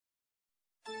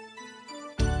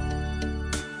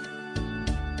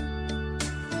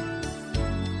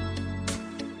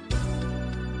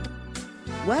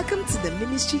Welcome to the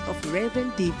ministry of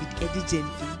Reverend David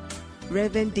Edijenfi.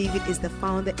 Reverend David is the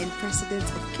founder and president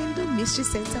of Kingdom Mystery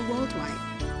Center Worldwide.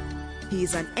 He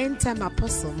is an end-time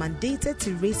apostle mandated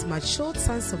to raise matured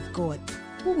sons of God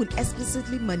who will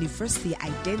explicitly manifest their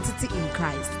identity in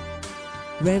Christ.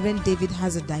 Reverend David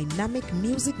has a dynamic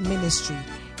music ministry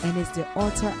and is the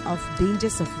author of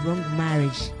Dangers of Wrong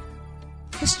Marriage.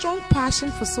 His strong passion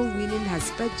for soul winning has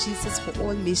spread Jesus for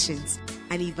all nations,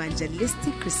 an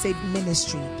evangelistic crusade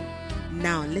ministry.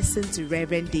 Now listen to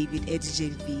Reverend David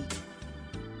Edijenfi.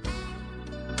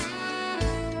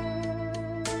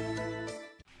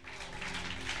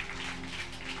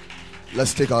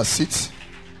 Let's take our seats.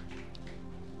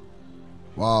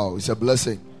 Wow, it's a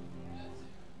blessing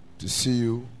to see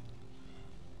you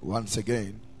once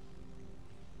again.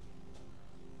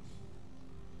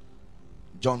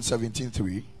 John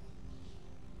 17:3.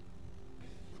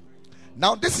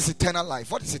 Now this is eternal life.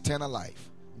 What is eternal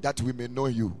life? That we may know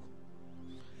you,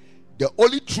 the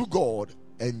only true God,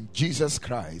 and Jesus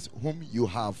Christ, whom you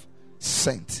have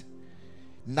sent.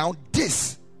 Now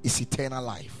this is eternal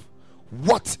life.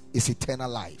 What is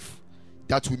eternal life?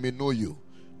 That we may know you.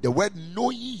 The word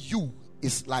knowing you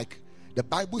is like the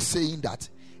Bible saying that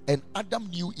and Adam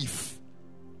knew Eve.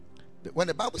 When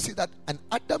the Bible says that and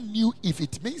Adam knew Eve,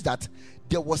 it means that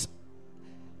there was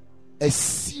a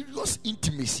serious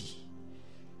intimacy.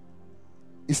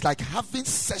 It's like having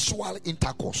sexual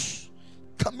intercourse.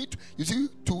 You see,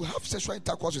 to have sexual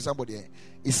intercourse with somebody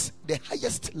is the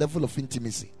highest level of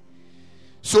intimacy.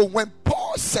 So when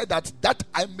Paul said that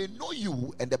I may know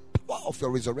you and the power of your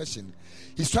resurrection,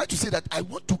 he's trying to say that I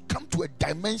want to come to a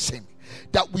dimension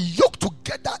that we yoke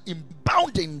together in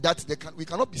bounding that we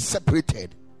cannot be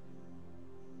separated.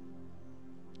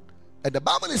 And the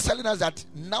Bible is telling us that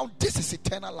now this is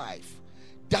eternal life,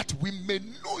 that we may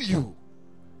know you,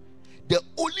 the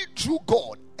only true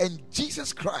God, and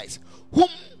Jesus Christ, whom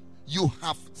you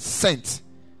have sent.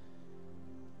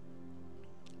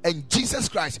 And Jesus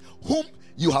Christ, whom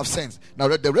you have sent. Now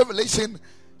the revelation,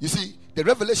 you see, the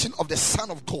revelation of the Son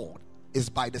of God is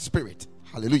by the Spirit.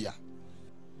 Hallelujah.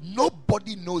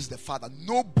 Nobody knows the Father.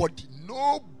 Nobody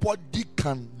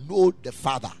can know the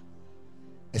Father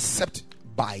except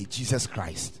by Jesus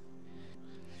Christ.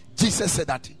 Jesus said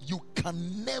that you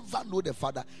can never know the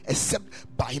Father except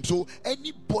by him. So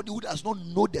anybody who does not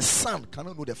know the Son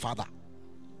cannot know the Father.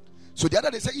 So the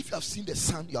other day say, if you have seen the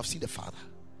Son, you have seen the Father.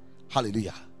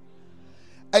 Hallelujah.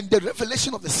 And the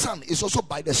revelation of the Son is also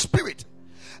by the Spirit.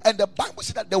 And the Bible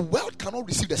says that the world cannot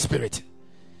receive the Spirit.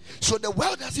 So the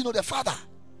world doesn't know the Father.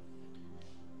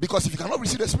 Because if you cannot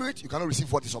receive the Spirit, you cannot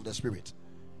receive what is of the Spirit.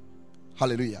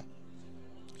 Hallelujah.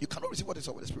 You cannot receive what is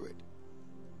of the Spirit.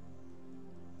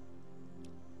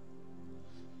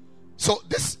 So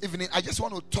this evening, I just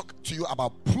want to talk to you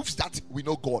about proofs that we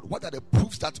know God. What are the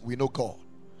proofs that we know God?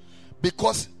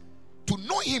 Because to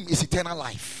know him is eternal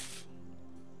life.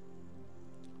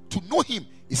 To know him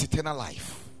is eternal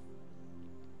life.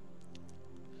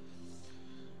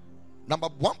 Number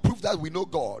one proof that we know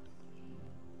God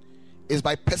is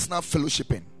by personal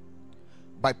fellowshipping.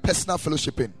 By personal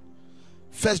fellowshipping.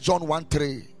 1 John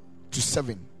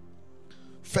 1:3-7.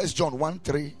 1 John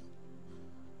 1:3.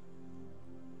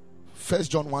 1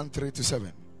 John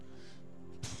 1:3-7.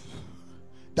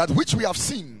 That which we have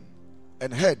seen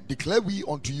and heard declare we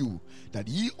unto you, that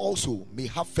ye also may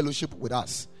have fellowship with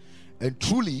us. And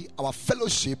truly our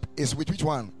fellowship is with which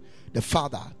one? The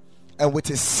Father, and with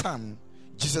his Son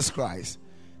Jesus Christ.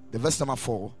 The verse number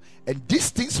 4. And these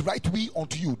things write we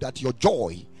unto you, that your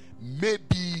joy may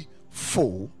be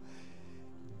full.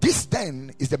 This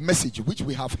then is the message which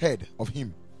we have heard of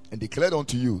him and declared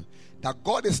unto you, that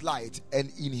God is light,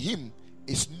 and in him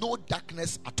is no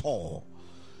darkness at all.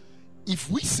 If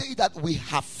we say that we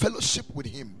have fellowship with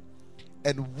him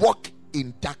and walk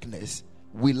in darkness,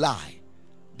 we lie.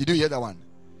 Did you hear that one?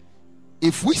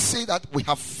 If we say that we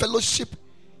have fellowship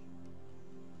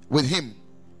with him,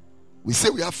 we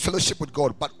say we have fellowship with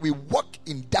God, but we walk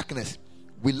in darkness,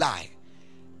 we lie.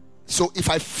 So if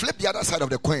I flip the other side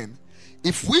of the coin,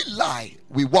 if we lie,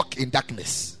 we walk in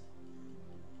darkness.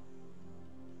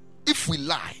 If we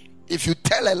lie, if you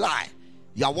tell a lie,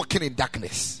 you are walking in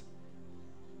darkness.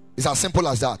 It's as simple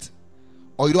as that.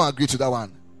 Or you don't agree to that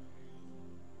one?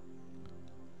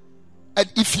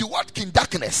 And if you walk in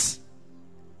darkness,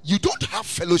 you don't have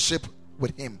fellowship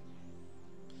with him.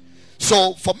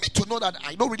 So for me to know that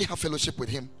I don't really have fellowship with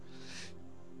him,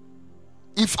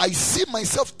 if I see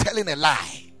myself telling a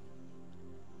lie,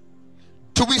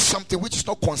 doing something which is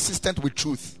not consistent with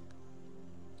truth,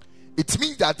 it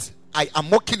means that I am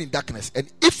walking in darkness.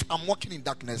 And if I'm walking in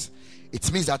darkness,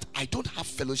 it means that I don't have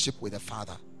fellowship with the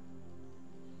Father.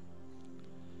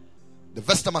 The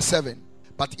verse number 7.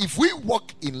 But if we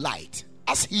walk in light,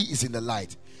 as he is in the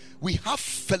light, we have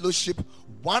fellowship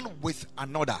one with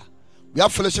another. We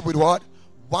have fellowship with what?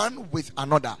 One with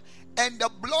another. And the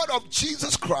blood of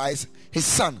Jesus Christ, his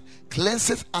son,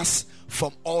 cleanses us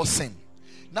from all sin.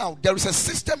 Now, there is a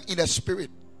system in the spirit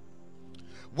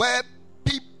where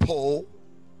people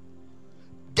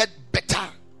get better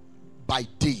by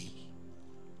day.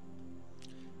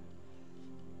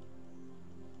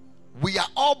 We are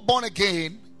all born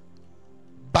again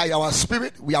by our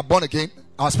spirit. We are born again.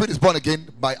 Our spirit is born again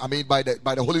by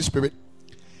the Holy Spirit.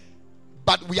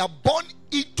 But we are born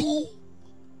into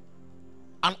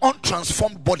an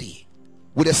untransformed body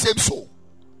with the same soul.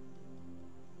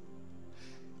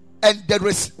 And there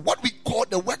is what we call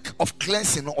the work of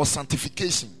cleansing or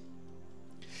sanctification.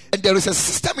 And there is a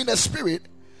system in the spirit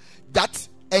that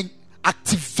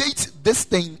activates this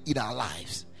thing in our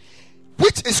lives,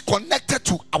 which is connected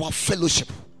to our fellowship.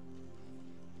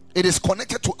 It is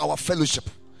connected to our fellowship.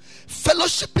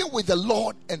 Fellowshipping with the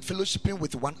Lord and fellowshipping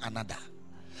with one another.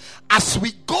 As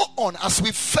we go on, as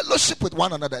we fellowship with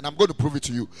one another, and I'm going to prove it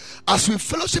to you. As we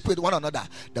fellowship with one another,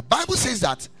 the Bible says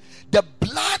that the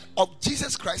blood of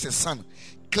Jesus Christ, his son,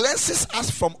 cleanses us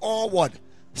from all what?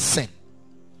 Sin.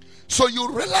 So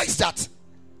you realize that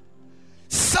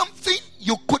something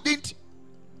you couldn't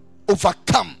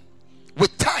overcome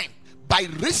with time by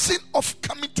reason of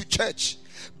coming to church,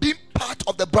 being part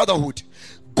of the brotherhood,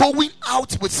 going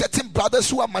out with certain brothers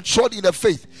who are matured in the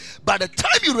faith. By the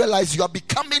time you realize, you are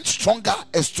becoming stronger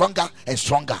and stronger and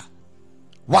stronger.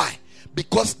 Why?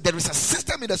 Because there is a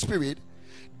system in the spirit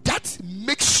that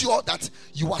makes sure that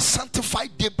you are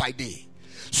sanctified day by day.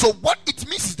 So what it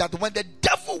means is that when the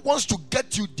devil wants to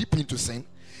get you deep into sin,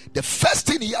 the first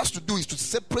thing he has to do is to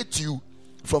separate you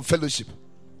from fellowship.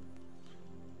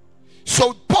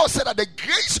 So Paul said that the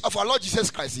grace of our Lord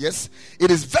Jesus Christ, yes,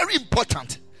 it is very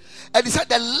important. And he said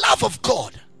the love of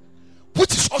God,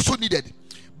 which is also needed.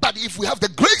 But if we have the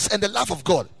grace and the love of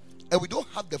God, and we don't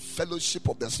have the fellowship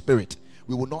of the Spirit,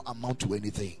 we will not amount to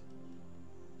anything.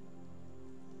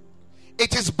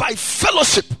 It is by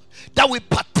fellowship that we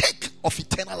partake of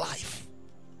eternal life.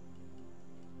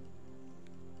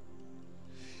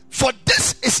 For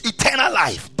this is eternal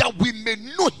life, that we may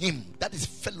know him. That is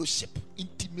fellowship,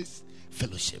 intimate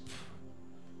fellowship.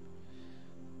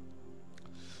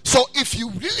 So if you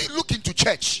really look into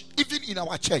church, even in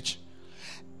our church,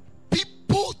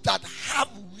 people that have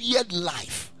weird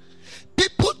life,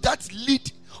 people that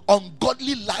lead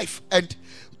ungodly life, and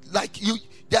like you,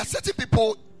 there are certain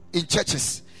people in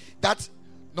churches that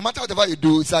no matter whatever you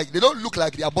do, it's like they don't look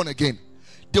like they are born again.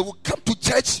 They will come to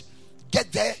church,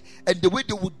 get there, and the way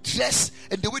they will dress,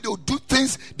 and the way they will do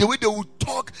things, the way they will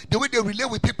talk, the way they relate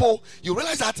with people, you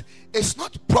realize that it's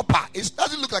not proper. It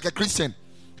doesn't look like a Christian.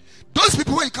 Those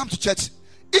people, when you come to church,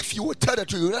 if you will tell the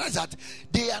truth, you realize that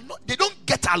they don't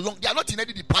get along. They are not in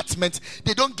any department.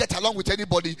 They don't get along with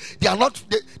anybody. They are not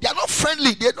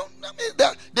friendly.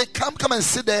 They come and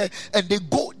sit there, and they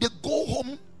go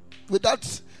home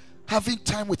without having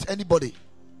time with anybody.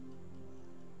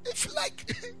 If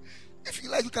you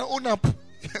like, you can own up.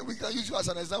 We can use you as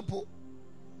an example.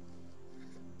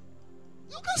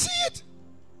 You can see it.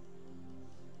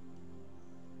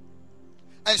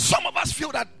 And some of us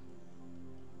feel that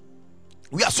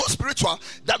we are so spiritual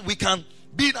that we can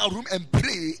be in our room and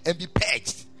pray and be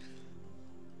purged.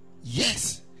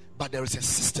 Yes, but there is a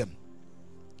system.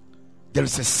 There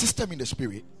is a system in the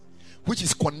spirit which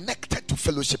is connected to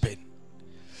fellowshipping.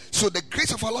 So the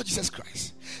grace of our Lord Jesus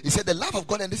Christ, he said the love of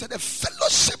God, and he said the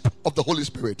fellowship of the Holy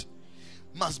Spirit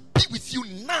must be with you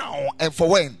now and for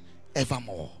when?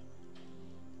 Evermore.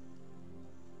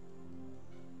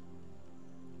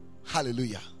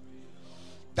 Hallelujah.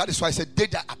 That is why I said they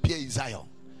that appear in Zion,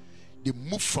 they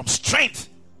move from strength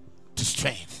to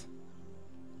strength.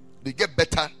 They get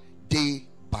better day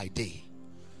by day.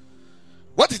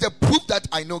 What is the proof that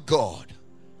I know God?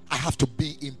 I have to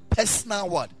be in personal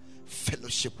what?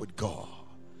 Fellowship with God.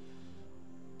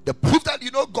 The proof that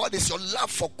you know God is your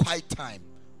love for quiet time,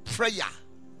 prayer,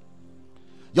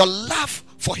 your love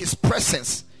for his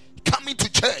presence, coming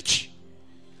to church,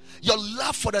 your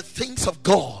love for the things of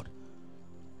God.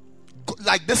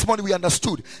 Like this morning we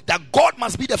understood that God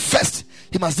must be the first,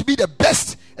 he must be the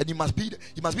best, and he must be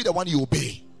the one you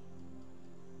obey.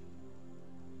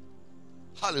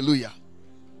 Hallelujah.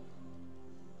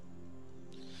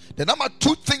 The number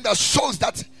 2 thing that shows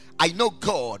that I know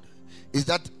God is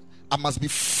that I must be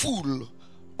full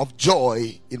of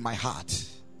joy in my heart.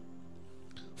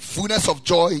 Fullness of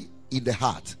joy in the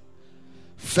heart.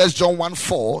 1 John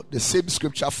 1:4, the same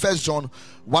scripture. 1 John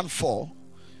 1:4.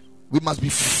 We must be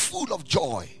full of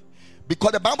joy,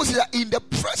 Because the Bible says that in the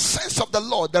presence of the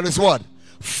Lord there is what?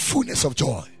 Fullness of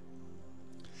joy.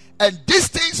 And these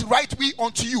things write we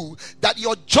unto you, that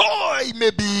your joy may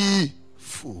be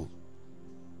full.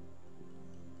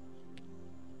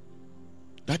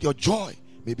 That your joy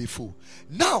may be full.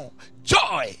 Now,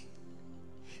 joy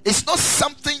is not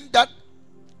something that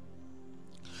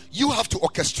you have to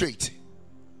orchestrate.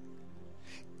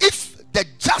 If the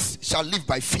just shall live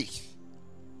by faith,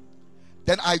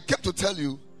 then I came to tell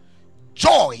you,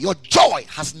 joy, your joy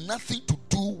has nothing to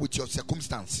do with your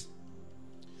circumstance.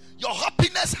 Your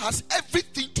happiness has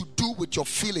everything to do with your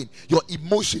feeling, your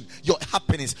emotion, your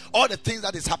happiness, all the things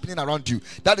that is happening around you.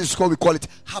 That is what we call it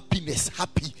happiness,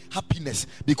 happiness,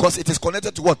 because it is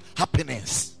connected to what?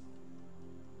 Happiness.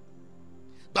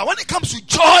 But when it comes to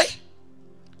joy,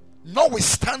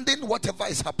 notwithstanding whatever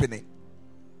is happening,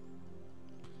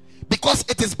 because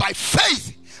it is by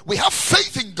faith, we have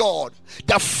faith in God,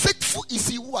 that faithful is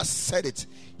He who has said it,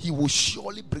 He will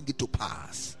surely bring it to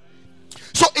pass.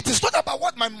 So it is not about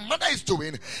what my mother is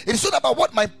doing. It is not about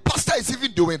what my pastor is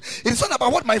even doing. It is not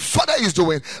about what my father is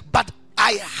doing. But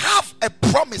I have a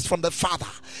promise from the Father.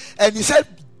 And He said,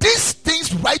 these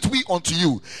things write we unto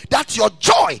you, that your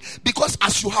joy, because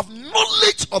as you have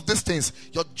knowledge of these things,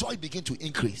 your joy begin to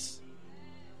increase.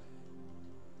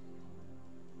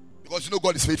 Because you know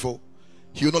God is faithful.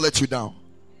 He will not let you down.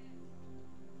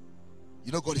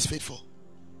 You know God is faithful.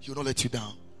 He will not let you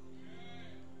down.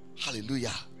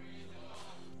 Hallelujah.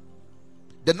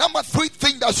 The number 3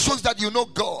 thing that shows that you know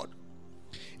God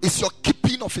is your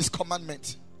keeping of His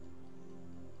commandment.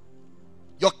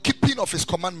 Your keeping of His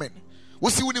commandment.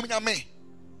 What's the name? Me.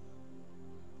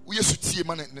 We used to see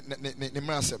man ne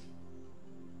mrasem.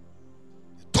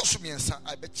 Tosu mi ensa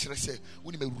I bet chere say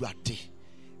we me wurade.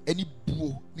 Any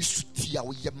buo ni suti a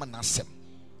we ye manasem.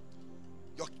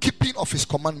 Your keeping of His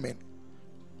commandment.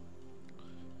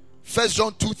 1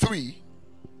 John 2:3.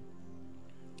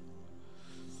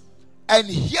 And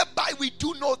hereby we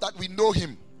do know that we know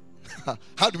Him.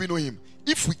 How do we know Him?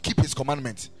 If we keep His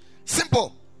commandments.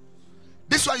 Simple.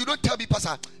 This one you don't tell me,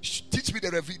 Pastor, teach me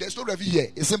the reverie. There's no reverie here.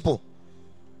 It's simple.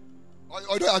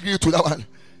 I don't agree to that one.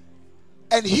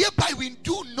 And hereby we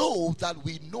do know that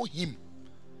we know Him.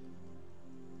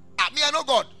 Me, I know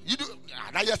God. You do.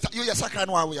 You are sacred.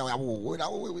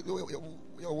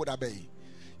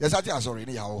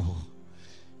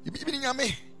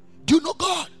 Do you know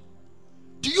God?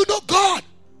 Do you know God?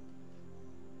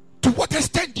 To what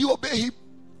extent do you obey Him?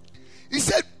 He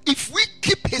said, if we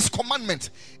keep His commandment,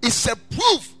 it's a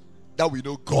proof that we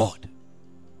know God.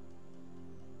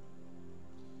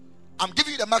 I'm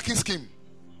giving you the marking scheme.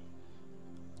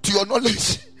 To your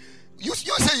knowledge, you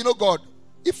say you know God.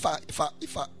 If I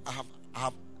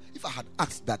had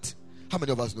asked that, how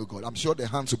many of us know God? I'm sure the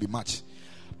hands will be matched.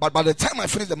 But by the time I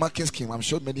finish the marking scheme, I'm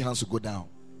sure many hands will go down.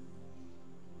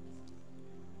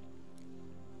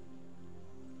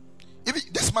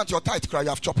 If this month your tithe cry, you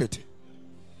have chopped it.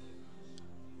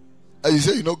 And you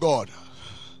say you know God.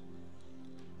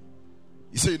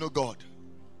 You say you know God.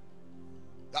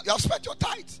 You have spent your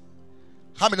tithe.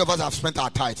 How many of us have spent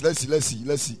our tithe? Let's see. You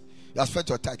have spent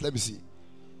your tithe. Let me see.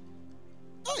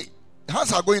 Hey,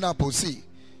 hands are going up. See.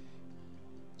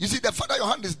 You see, the further your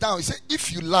hand is down, you say,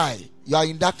 if you lie, you are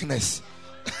in darkness.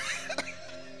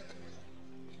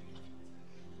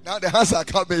 Now the hands are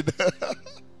coming.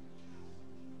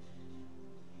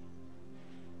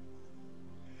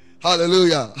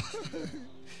 Hallelujah.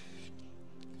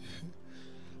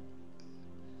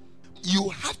 You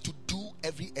have to do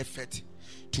every effort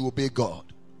to obey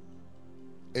God.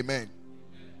 Amen.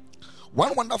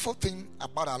 One wonderful thing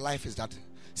about our life is that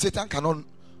Satan cannot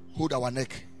hold our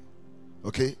neck.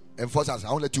 Okay? And force us.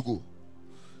 I won't let you go.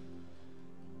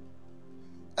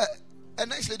 A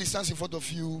nice lady stands in front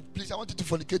of you. Please, I want you to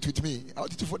fornicate with me. I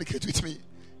want you to fornicate with me.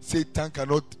 Satan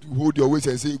cannot hold your waist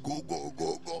and say, go.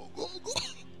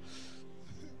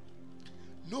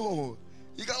 No,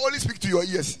 he can only speak to your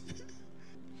ears.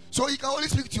 So he can only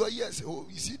speak to your ears. Oh,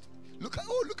 you see? Look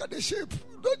at the shape.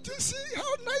 Don't you see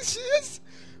how nice she is?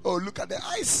 Oh, look at the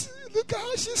eyes. Look at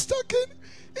how she's talking.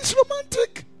 It's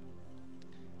romantic.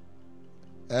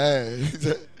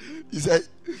 He said,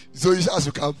 so he has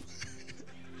to come.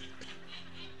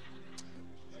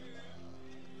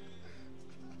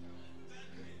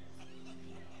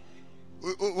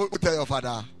 What tell your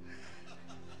father?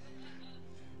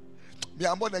 Me,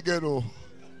 I'm born again. Oh.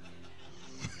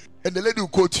 And the lady will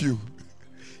quote you.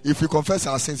 If we confess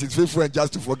our sins, it's faithful and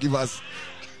just to forgive us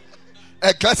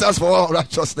and cleanse us for all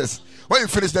righteousness. When you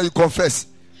finish, then you confess.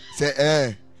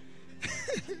 Say,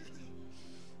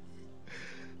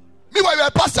 Meanwhile, you're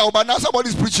a pastor, but now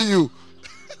somebody's preaching you.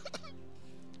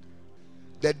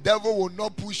 The devil will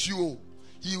not push you.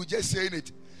 He will just say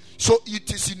it. So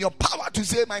it is in your power to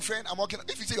say, my friend, I'm walking.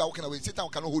 If you say you're walking away, Satan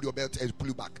cannot hold your belt and pull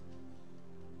you back.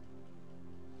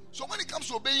 So when it comes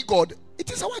to obeying God,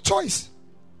 it is our choice.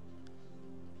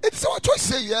 It is our choice.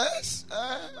 Say yes.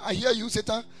 I hear you,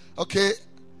 Satan. Okay.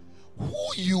 Who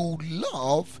you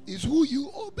love is who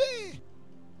you obey.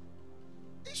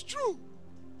 It's true.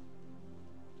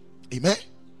 Amen.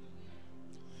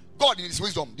 God in his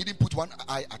wisdom didn't put one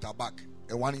eye at our back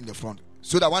and one in the front.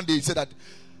 So that one day he said that,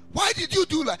 why did you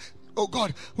do like, oh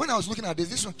God, when I was looking at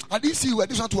this one, I didn't see where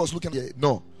this one too was looking at.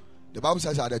 No. The Bible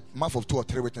says at the mouth of 2 or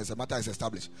 3 witnesses, a matter is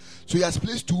established. So he has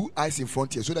placed 2 eyes in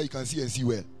front here so that you can see and see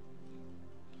well.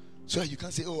 So that you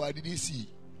can say, oh, I didn't see.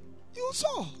 You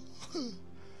saw.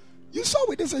 You saw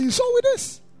with this and you saw with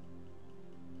this.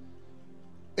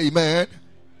 Amen.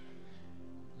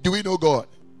 Do we know God?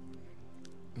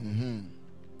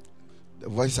 The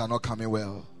voices are not coming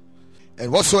well.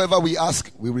 And whatsoever we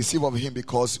ask, we receive of him,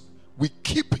 because we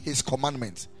keep his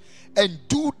commandments and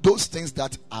do those things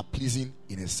that are pleasing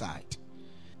in his sight.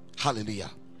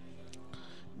 Hallelujah.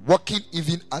 Walking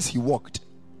even as he walked.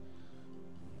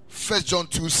 1 John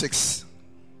 2:6.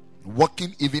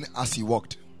 Walking even as he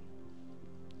walked.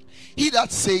 He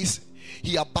that says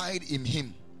he abide in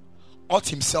him ought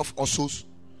himself also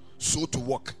so to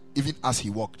walk, even as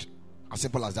he walked. As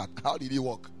simple as that. How did he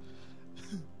walk?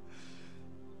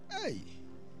 Hey,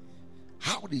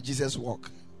 how did Jesus walk?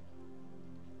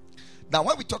 Now,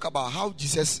 when we talk about how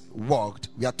Jesus walked,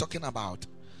 we are talking about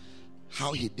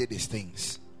how he did his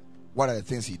things. What are the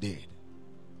things he did?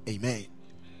 Amen.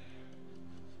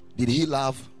 Did he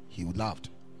love? He loved.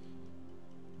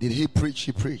 Did he preach?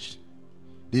 He preached.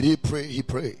 Did he pray? He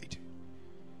prayed.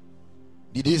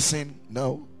 Did he sin?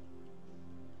 No.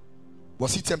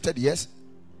 Was he tempted? Yes.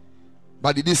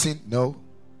 But did he sin? No.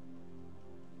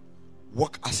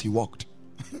 Walk as he walked.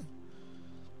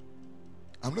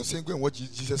 I'm not saying go and watch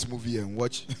Jesus movie and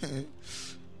watch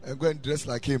and go and dress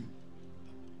like him.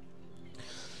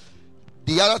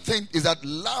 The other thing is that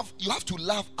love, you have to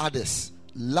love others.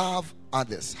 Love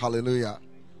others. Hallelujah.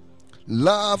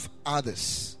 Love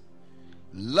others.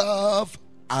 Love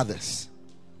others.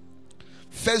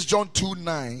 1 John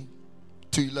 2:9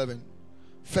 to 11.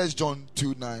 1 John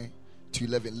 2:9 to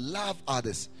 11. Love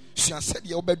others. She has said,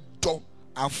 "You do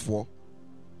after."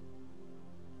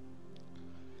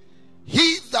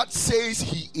 He that says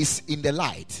he is in the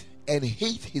light and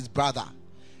hates his brother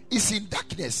is in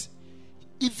darkness,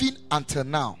 even until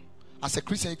now. As a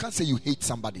Christian, you can't say you hate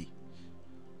somebody.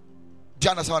 Do you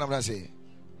understand what I'm going to say?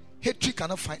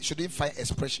 Hatred shouldn't find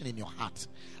expression in your heart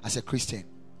as a Christian.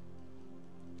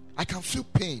 I can feel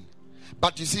pain,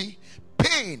 but you see,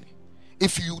 pain,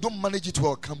 if you don't manage it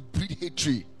well, can breed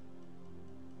hatred.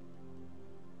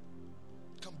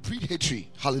 Can breed hatred.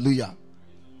 Hallelujah.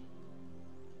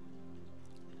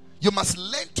 You must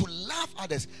learn to love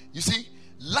others. You see,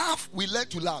 love, we learn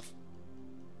to love.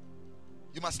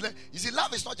 You must learn. You see,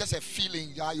 love is not just a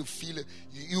feeling. Yeah, you feel it.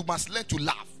 You must learn to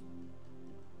love.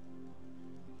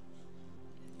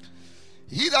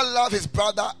 He that loves his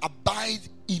brother abide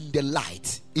in the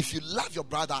light. If you love your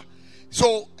brother,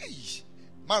 so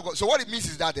my God, so what it means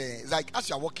is that it's like as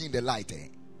you are walking in the light,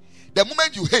 the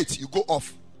moment you hate, you go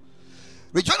off.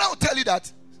 Regina will tell you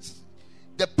that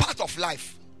the path of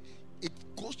life, it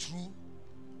goes through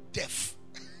death.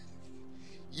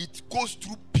 It goes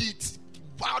through pits,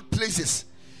 wild places.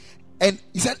 And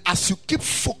he said, as you keep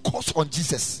focus on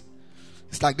Jesus,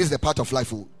 it's like this is the part of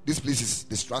life. This place is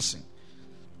destruction.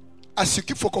 As you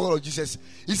keep focus on Jesus,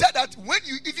 he said that when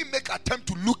you even make an attempt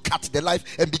to look at the life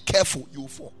and be careful, you will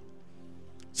fall.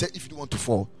 Say, if you don't want to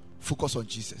fall, focus on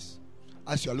Jesus.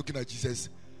 As you are looking at Jesus,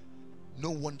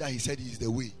 no wonder he said he is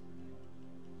the way.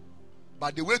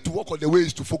 But the way to walk on the way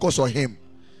is to focus on him.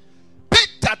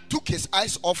 Peter took his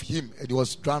eyes off him and he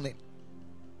was drowning.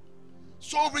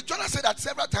 So Jonah said that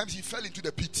several times he fell into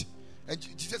the pit. And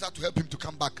Jesus had to help him to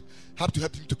come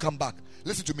back.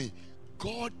 Listen to me.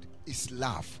 God is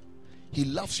love. He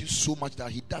loves you so much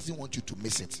that he doesn't want you to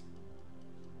miss it.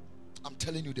 I'm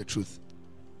telling you the truth.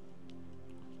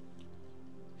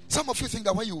 Some of you think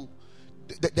that when you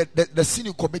the sin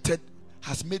you committed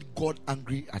has made God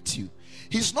angry at you.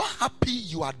 He's not happy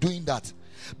you are doing that,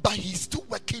 but he's still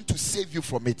working to save you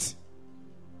from it.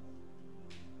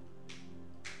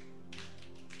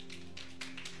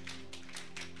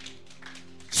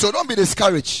 So don't be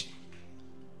discouraged.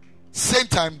 Same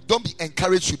time, don't be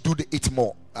encouraged to do it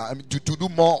more. To do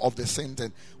more of the sin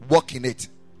and walk in it.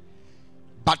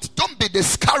 But don't be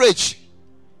discouraged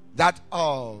that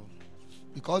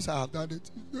because I have done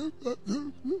it.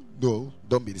 No,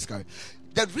 don't be discouraged.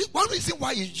 One reason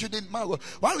why you shouldn't,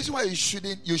 one reason why you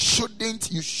shouldn't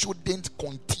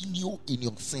continue in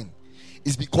your sin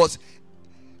is because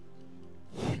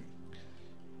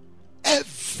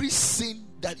every sin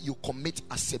that you commit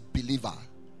as a believer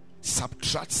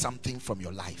subtracts something from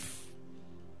your life,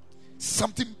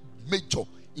 something major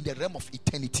in the realm of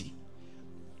eternity.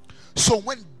 So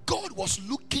when God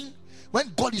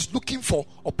is looking for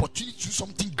opportunity to do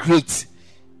something great,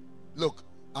 look,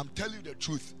 I'm telling you the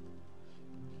truth.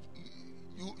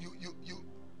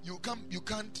 You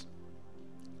can't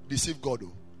deceive God.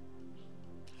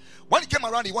 When he came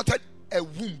around, he wanted a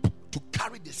womb to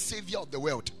carry the Savior of the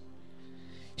world.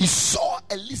 He saw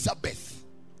Elizabeth,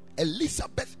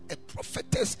 a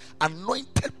prophetess,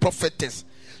 anointed prophetess,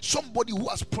 somebody who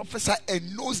has prophesied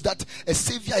and knows that a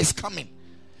Savior is coming.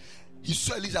 He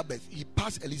saw Elizabeth. He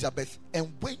passed Elizabeth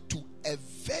and went to a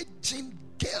virgin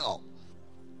girl.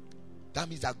 That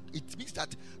means that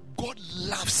God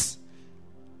loves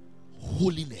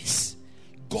holiness.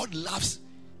 God loves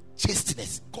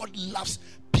chasteness. God loves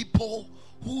people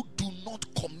who do not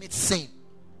commit sin.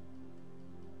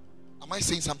 Am I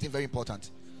saying something very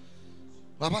important?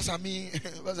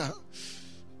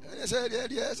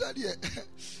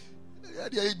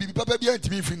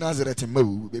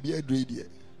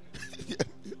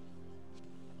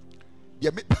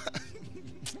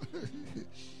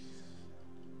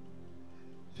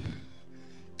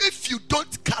 If you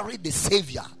don't carry the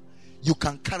Savior, you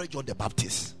can carry John the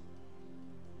Baptist.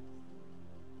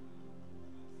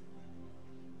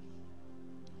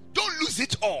 Don't lose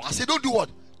it all. I say, don't do what?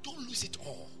 Don't lose it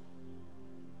all.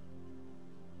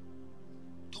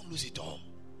 Don't lose it all.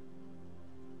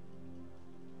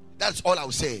 That's all I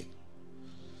will say.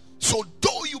 So,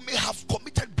 though you may have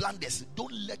committed blunders,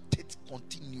 don't let it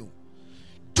continue.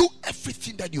 Do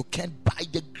everything that you can by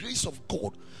the grace of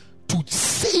God to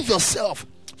save yourself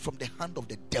from the hand of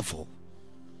the devil,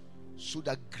 so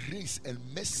that grace and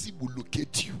mercy will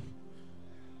locate you.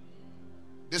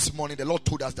 This morning, the Lord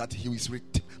told us that He is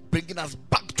bringing us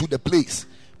back to the place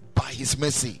by His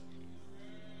mercy.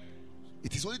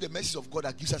 It is only the mercy of God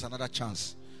that gives us another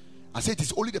chance. I said it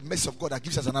is only the mercy of God that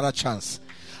gives us another chance.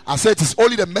 I said it is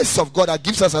only the mercy of God that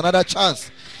gives us another chance.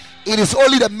 It is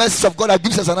only the mercy of God that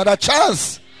gives us another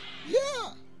chance.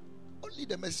 Yeah. Only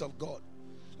the mercy of God.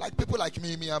 Like people like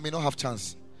me, I may not have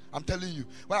chance. I'm telling you,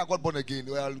 when I got born again,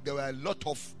 there were a lot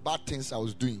of bad things I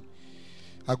was doing.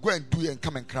 I go and do it and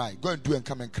come and cry. Go and do it and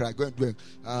come and cry. Go and do it.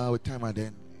 With time and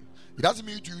then. It doesn't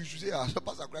mean you should say,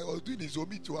 Pastor cry. I was doing this, so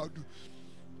me too, I'll do.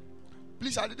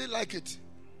 Please, I didn't like it.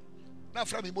 Now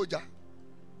from Imoja.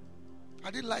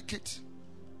 I didn't like it.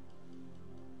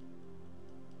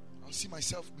 I'll see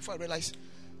myself before I realize.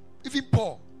 Even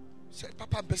Paul said,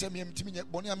 Papa, I'm pessimist.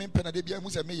 I'm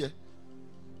pessimist.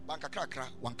 Banka krakra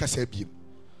wanka sabiem.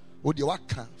 O de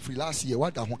waka free last year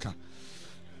wada hoka.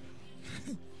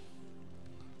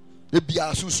 E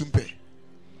bia susumpe.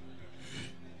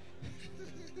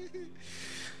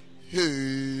 Hey,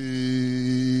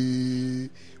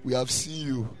 we have seen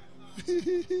you.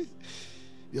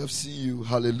 We have seen you.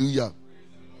 Hallelujah.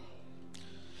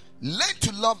 Learn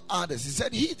to love others. He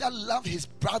said, he that love his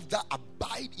brother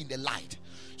abide in the light.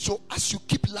 So as you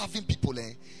keep loving people,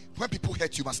 when people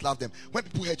hurt you, must love them. When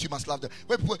people hurt you, must love them.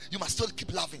 When people, you must still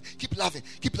keep loving, keep loving,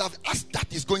 keep loving. As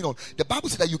that is going on, the Bible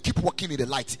says that you keep walking in the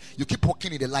light. You keep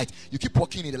walking in the light. You keep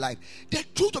walking in the light. The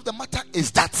truth of the matter is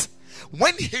that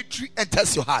when hatred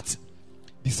enters your heart,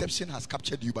 deception has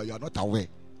captured you, but you are not aware.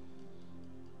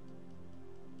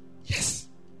 Yes.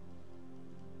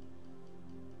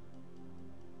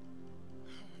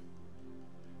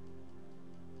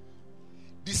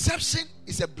 Deception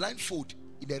is a blindfold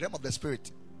in the realm of the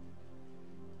spirit.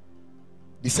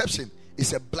 Deception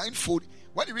is a blindfold.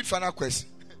 When you read Final Quest,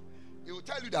 it will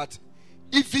tell you that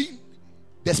even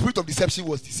the spirit of deception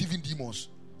was deceiving demons.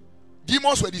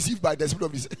 Demons were deceived by the spirit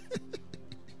of deception.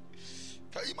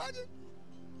 Can you imagine?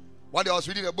 One day I was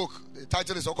reading a book. The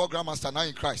title is called Grandmaster Now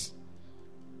in Christ.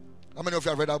 How many of you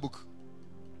have read that book?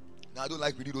 Now I don't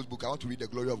like reading those books. I want to read the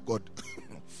glory of God.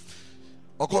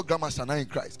 Called Grandmaster Now in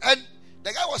Christ. And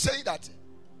the guy was saying that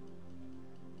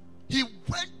he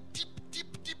went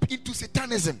deep into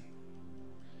Satanism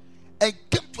and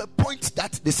came to a point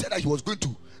that they said that he was going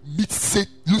to meet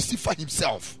Lucifer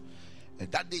himself.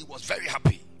 And that day he was very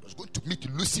happy. He was going to meet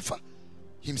Lucifer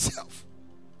himself.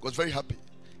 He was very happy.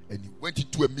 And he went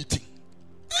into a meeting.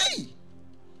 Hey!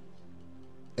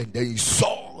 And then he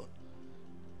saw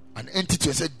an entity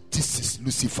and said, this is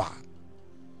Lucifer.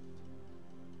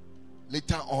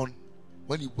 Later on,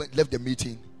 when he left the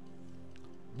meeting,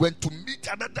 went to meet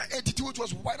another entity which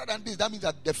was wider than this. That means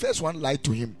that the first one lied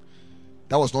to him.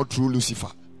 That was not true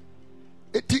Lucifer.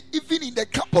 Even in the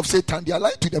camp of Satan, they are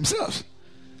lying to themselves.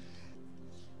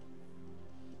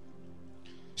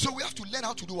 So we have to learn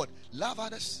how to do what? Love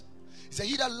others. He said,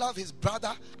 he that love his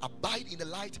brother abide in the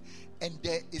light, and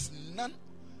there is none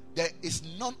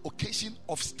occasion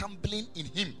of stumbling in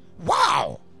him.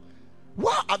 Wow.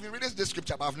 I've been reading this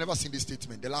scripture, but I've never seen this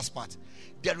statement. The last part.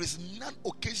 There is none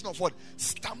occasion of what?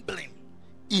 Stumbling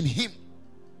in him.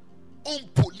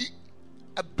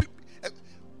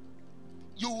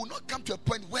 You will not come to a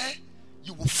point where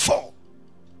you will fall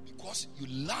because you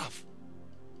love.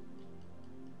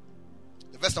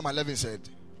 The verse number 11 said,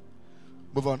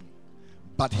 move on.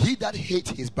 But he that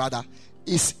hates his brother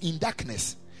is in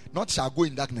darkness, not shall go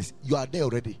in darkness. You are there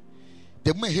already.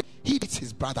 The man he hates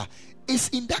his brother is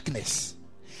in darkness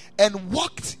and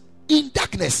walked in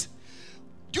darkness.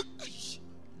 This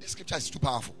scripture is too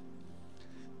powerful.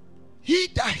 He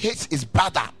that hates his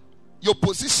brother, your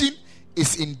position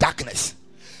is in darkness.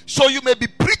 So you may be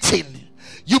preaching,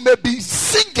 you may be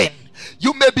singing,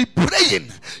 you may be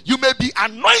praying, you may be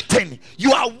anointing,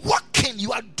 you are working,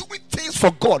 you are doing things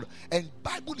for God. And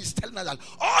Bible is telling us that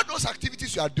all those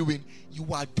activities you are doing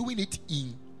it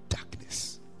in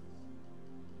darkness.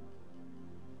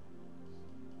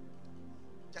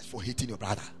 Just for hating your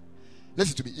brother.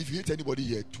 Listen to me. If you hate anybody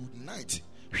here tonight,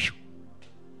 there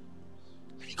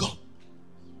you go.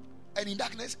 And in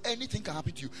darkness, anything can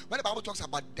happen to you. When the Bible talks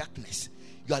about darkness,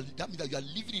 that means that you are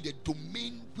living in the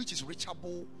domain which is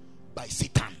reachable by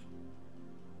Satan.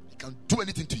 He can do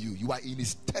anything to you. You are in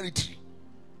his territory.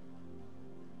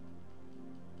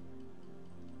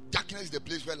 Darkness is the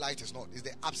place where light is not. It's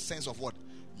the absence of what?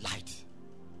 Light.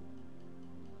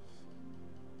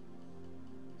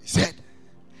 He said,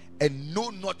 and know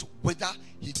not whether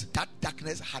that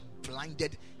darkness had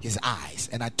blinded his eyes.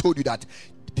 And I told you that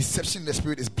deception in the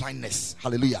spirit is blindness.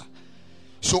 Hallelujah.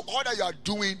 So all that you are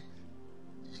doing,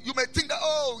 you may think that,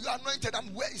 you are anointed,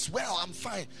 I'm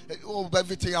fine.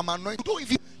 Everything, I'm anointed.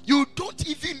 You don't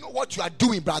even know what you are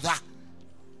doing, brother.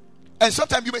 And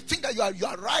sometimes you may think that you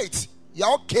are right.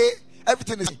 You're okay.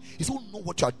 Everything is. You don't know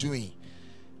what you are doing.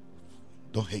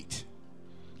 Don't hate.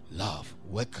 Love.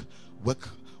 Work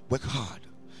hard.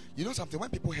 You know something? When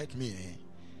people hurt me,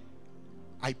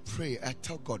 I pray. I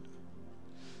tell God.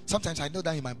 Sometimes I kneel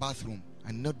down in my bathroom.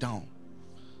 I kneel down.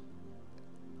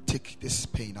 Take this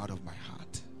pain out of my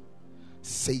heart.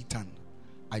 Satan,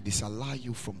 I disallow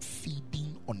you from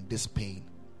feeding on this pain.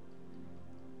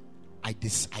 I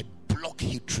block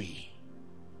hatred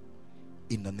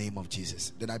in the name of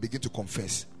Jesus. Then I begin to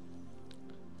confess.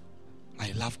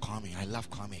 I love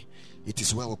Kwame. It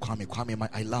is well with Kwame. Kwame,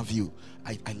 I love you.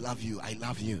 I love you. I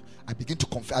love you. I begin to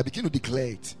confess. I begin to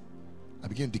declare it.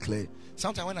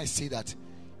 Sometimes when I say that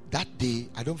day,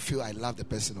 I don't feel I love the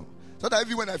person. So that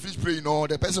even when I finish praying,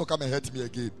 the person will come and hurt me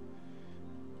again.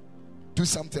 Do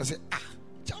something and say,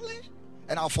 Charlie.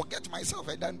 And I'll forget myself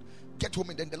and then get home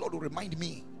and then the Lord will remind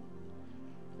me.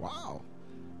 Wow.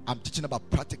 I'm teaching about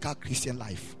practical Christian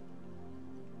life.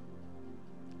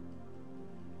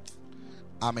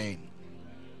 Amen.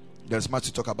 There's much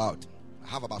to talk about. I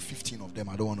have about 15 of them.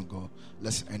 I don't want to go.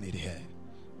 Let's end it here.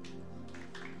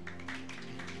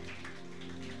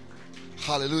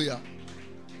 Hallelujah.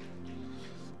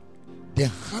 The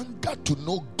hunger to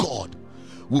know God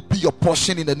will be your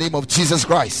portion in the name of Jesus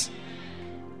Christ.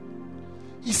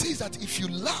 He says that if you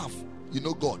love, you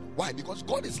know God. Why? Because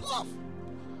God is love.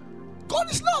 God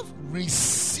is love.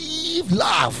 Receive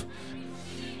love.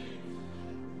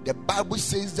 The Bible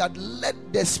says that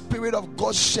let the Spirit of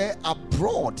God share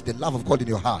abroad the love of God in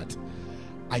your heart.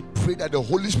 I pray that the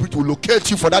Holy Spirit will locate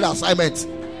you for that assignment.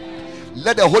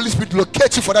 Let the Holy Spirit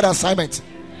locate you for that assignment.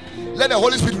 Let the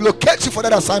Holy Spirit locate you for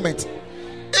that assignment.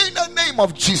 In the name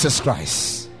of Jesus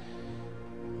Christ.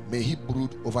 May He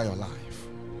brood over your life.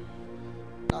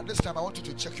 Now this time I want you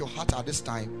to check your heart at this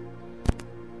time.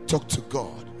 Talk to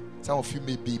God. Some of you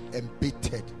may be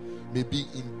embittered, may be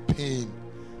in pain.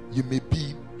 You may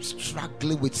be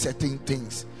struggling with certain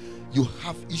things. You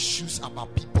have issues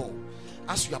about people.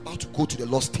 As you're about to go to the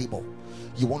Lord's table,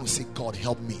 you want to say, God,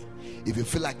 help me. If you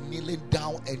feel like kneeling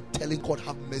down and telling God,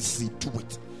 have mercy, do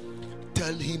it.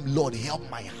 Tell Him, Lord, help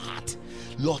my heart.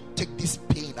 Lord, take this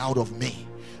pain out of me.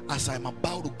 As I'm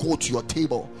about to go to your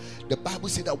table, the Bible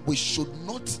says that we should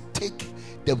not take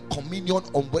the communion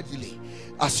unworthily.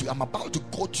 As I'm about to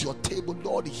go to your table,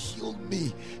 Lord, heal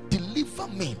me, deliver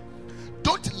me.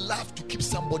 Don't love to keep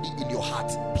somebody in your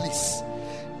heart, please.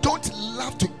 Don't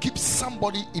love to keep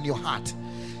somebody in your heart.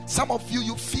 Some of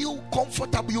you feel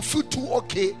comfortable, you feel too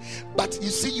okay, but you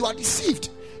see, you are deceived.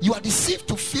 You are deceived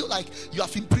to feel like you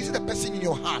have imprisoned the person in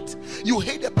your heart. You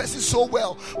hate the person so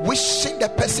well, wishing the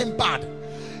person bad.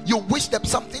 you wish them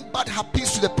something bad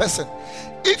happens to the person.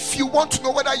 If you want to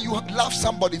know whether you love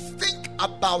somebody, think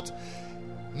about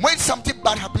when something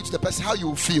bad happens to the person, how you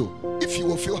will feel. If you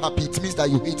will feel happy, it means that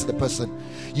you hate the person.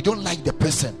 You don't like the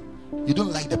person. You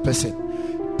don't like the person.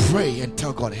 Pray and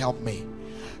tell God, help me.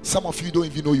 Some of you don't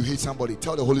even know you hate somebody.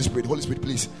 Tell the Holy Spirit,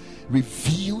 please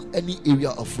reveal any area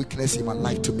of weakness in my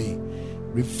life to me.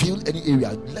 Reveal any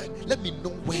area. Let me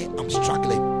know where I'm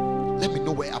struggling. Let me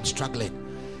know where I'm struggling.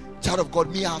 Child of God,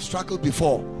 me, I have struggled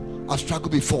before. And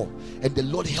the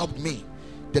Lord helped me.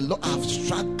 I have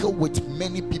struggled with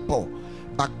many people,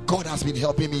 but God has been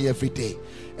helping me every day.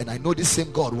 And I know this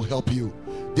same God will help you.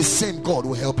 This same God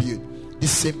will help you.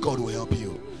 This same God will help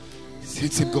you.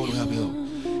 This same God will help you.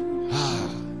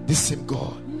 This same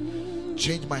God.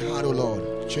 Change my heart, oh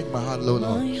Lord. Change my heart, oh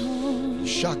Lord.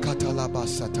 Shakatalaba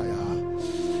sataya.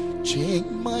 Change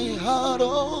my heart,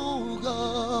 oh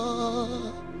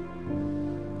God.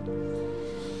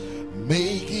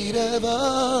 Make it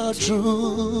ever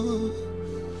true.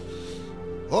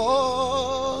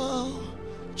 Oh,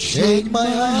 change my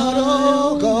heart,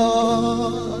 oh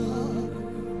God.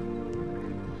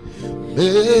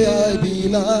 May I be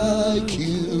like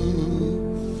you.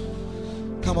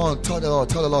 Come on, tell the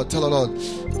Lord.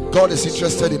 God is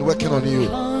interested in working on you.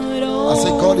 I say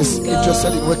God is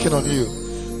interested in working on you.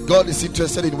 God is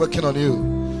interested in working on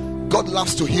you. God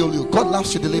loves to heal you. God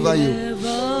loves to deliver you.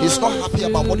 He's not happy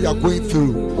about what you are going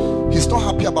through. He's not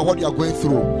happy about what you are going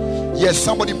through. Yes,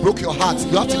 somebody broke your heart.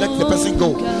 You have to let the person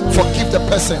go. Forgive the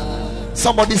person.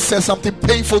 Somebody said something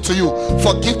painful to you.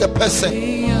 Forgive the person.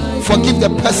 Forgive the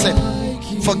person.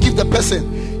 Forgive the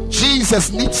person.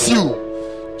 Jesus needs you.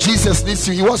 Jesus needs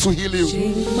you. He wants to heal you.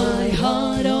 Change my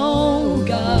heart, oh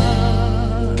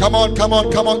God. Come on. Tell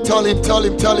him.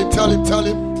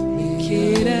 Make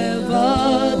it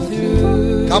ever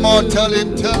through. Come on, tell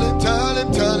him.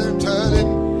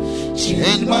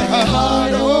 Change my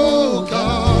heart, oh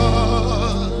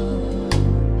God.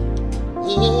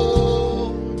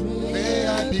 Oh, may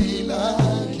I be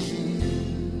like you.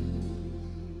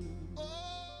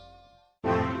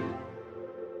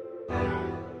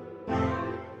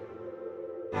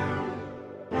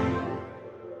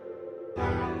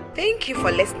 Thank you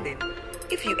for listening.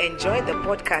 If you enjoyed the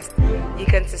podcast, you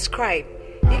can subscribe.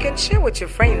 You can share with your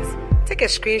friends. Take a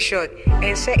screenshot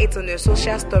and share it on your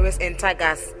social stories and tag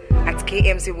us at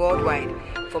KMC Worldwide.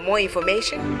 For more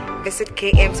information, visit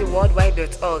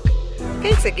kmcworldwide.org.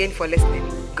 Thanks again for listening.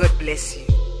 God bless you.